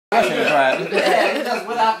I should have tried. Yeah, he just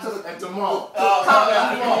went out to the mall.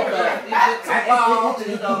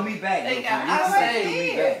 He threw me back.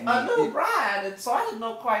 I knew Brian, and so I didn't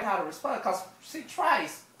know quite how to respond. Cause see,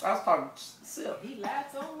 Trice, I was talking Sil. He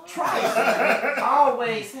lied so much. Trice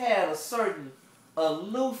always had a certain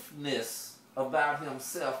aloofness about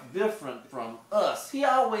himself, different from us. He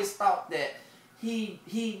always thought that he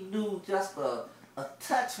knew just a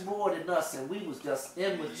touch more than us, and we was just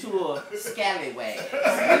immature scallywags.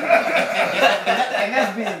 And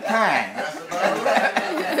that's being kind.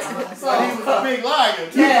 So he was a big liar.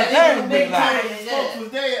 Yeah, he was a big liar. Folks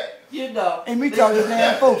was dead. You know. And we thought his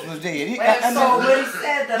damn folks was dead. So when he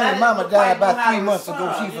said that, his mama died about 3 months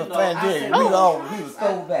ago. She from Flanders. He was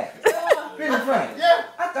thrown back. Really, Frank? Yeah.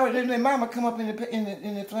 I thought that mama come up in the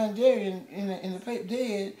Flanders in the paper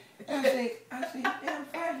dead. And I said, damn,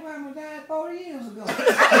 Frank's mama died 40 years ago.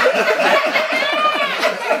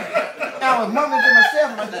 I was mumbling to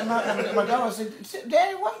myself. My daughter said,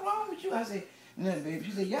 Daddy, what's wrong with you? I said, nothing, baby.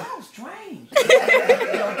 She said, y'all strange.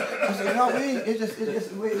 I said, no, it's just a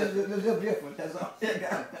little different. That's all. It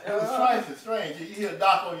was Trice is strange. You hear a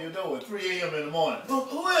knock on your door at 3 a.m. in the morning.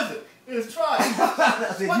 Who is it? It's Trice. What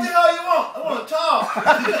the hell you want? I want to talk.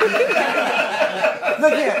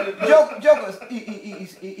 Look here, Joker,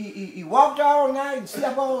 he walked all night and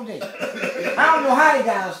slept all day. I don't know how he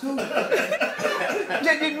got out of school.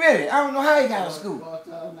 Really, I don't know how he got out of school. Walked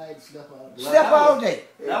all night and slept all day. Slept all day.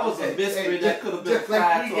 That was a mystery that could have been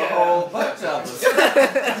applied to a whole bunch of us.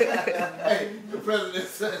 Hey, the president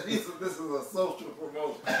said this is a social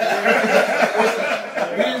promotion.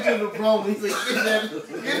 Get into the program. He said,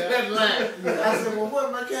 get that line. I said, well,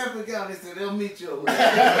 what my camping got? He said, they'll meet you over there.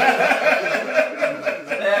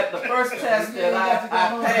 The first test that I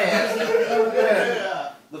passed,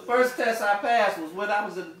 the first test I passed was when I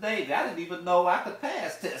was in the Navy. I didn't even know I could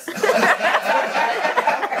pass tests. Me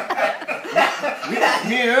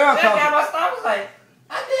and Earl I was like,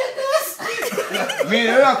 I did this. Me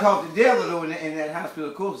and Earl caught the devil though in that hospital.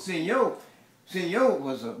 Of course, Senor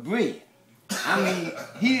was a brilliant. I mean,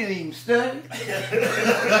 he didn't even study. He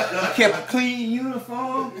kept a clean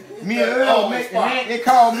uniform. Me and Earl, they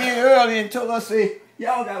called me and Earl and told us, say,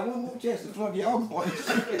 y'all got one more chance to plug y'all boys.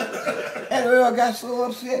 And Earl got so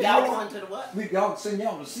upset. Y'all going to the what? Y'all send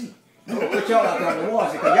y'all to sea. Put y'all out there on the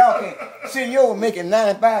water because y'all can't. Senor making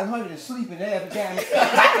 9,500 and sleeping every time.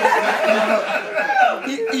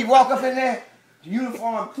 He walk up in there, the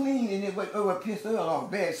uniform clean, and it would piss Earl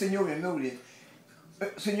off bad. Senor didn't know this.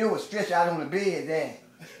 Senor would stretch out on the bed there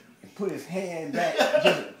and put his hand back,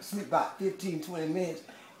 just sleep about 15, 20 minutes,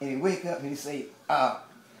 and he'd wake up and he'd say, I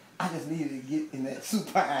just needed to get in that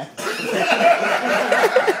supine. I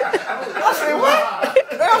said, what?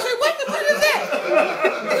 Earl said, what the fuck is that?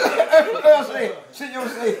 Earl said, Senor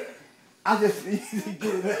said, I just needed to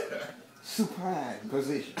get in that supine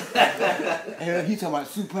position. And he talking about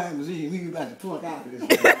supine position, we were about to plunk out of this.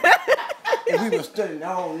 And we were studying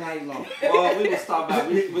all night long. Well, we was talking about,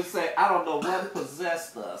 we would say, I don't know what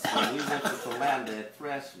possessed us when we went to Philander at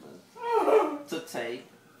freshman to take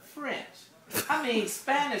French. I mean,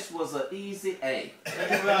 Spanish was an easy A.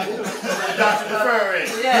 Dr. Ferry. We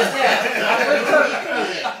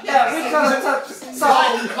took, so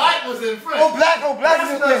Black was in French. Oh, black.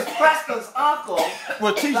 Preston's uncle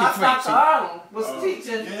was teaching French. Dr. Arnold was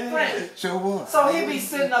teaching French. Sure was. So he'd be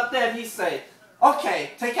sitting up there and he'd say,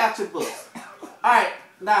 okay, take out your books. All right,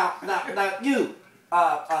 now you,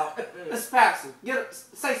 Miss Patterson,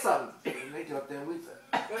 say something. And they get up there and we say,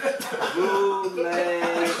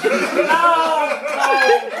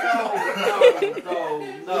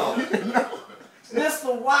 no.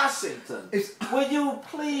 Mr. Washington, will you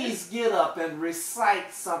please get up and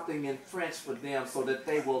recite something in French for them so that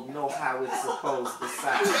they will know how it's supposed to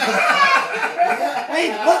sound? We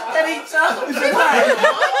looked at each other.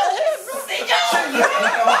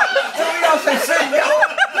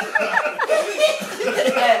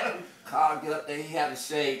 Carl get up there, he had the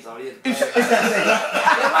shades on. He had the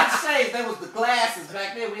shades. There was the glasses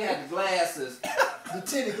back then. We had the glasses. The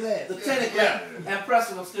tinted glass. The tinted glass. And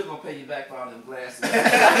Preston, I'm still gonna pay you back for all them glasses.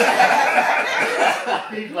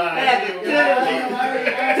 He's lying.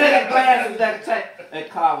 Tinted glasses that check. And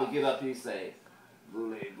Carl would get up, he'd say,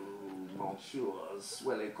 "Voulez-vous, monsieur,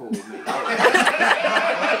 swelling cold me?"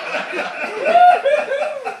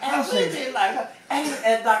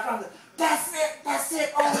 And Dr. That's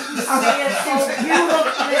it. Oh, you say it so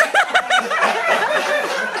beautifully.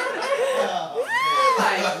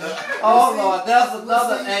 Oh Lord, that's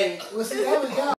another A. Well, see, that was